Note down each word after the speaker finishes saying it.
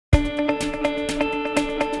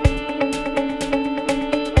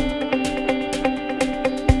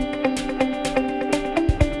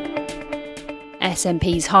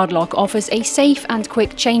SMP's HardLock offers a safe and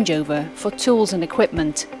quick changeover for tools and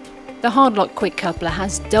equipment. The HardLock quick coupler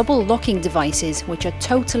has double locking devices which are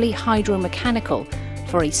totally hydromechanical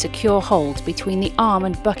for a secure hold between the arm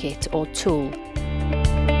and bucket or tool.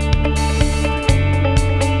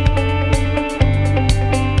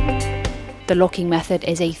 The locking method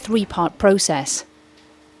is a three-part process.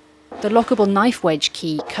 The lockable knife wedge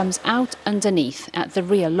key comes out underneath at the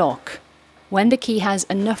rear lock. When the key has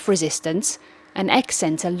enough resistance, an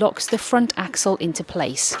excenter locks the front axle into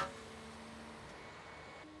place.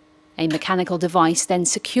 A mechanical device then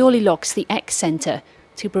securely locks the excenter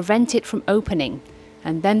to prevent it from opening,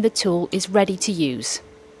 and then the tool is ready to use.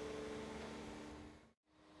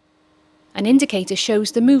 An indicator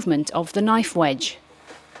shows the movement of the knife wedge,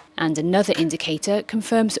 and another indicator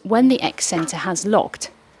confirms when the excenter has locked.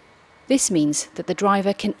 This means that the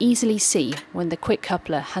driver can easily see when the quick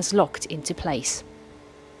coupler has locked into place.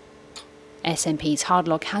 SMP's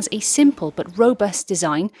HardLock has a simple but robust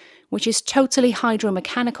design which is totally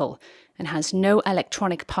hydromechanical and has no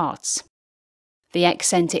electronic parts. The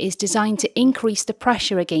excenter is designed to increase the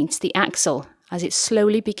pressure against the axle as it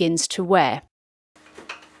slowly begins to wear.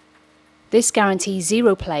 This guarantees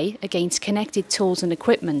zero play against connected tools and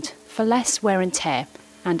equipment for less wear and tear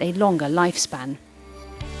and a longer lifespan.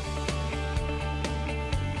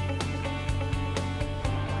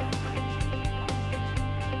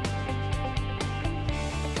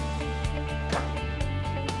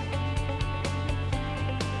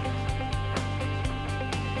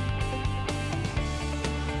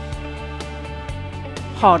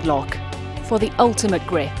 HardLock, for the ultimate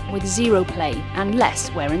grip with zero play and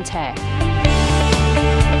less wear and tear.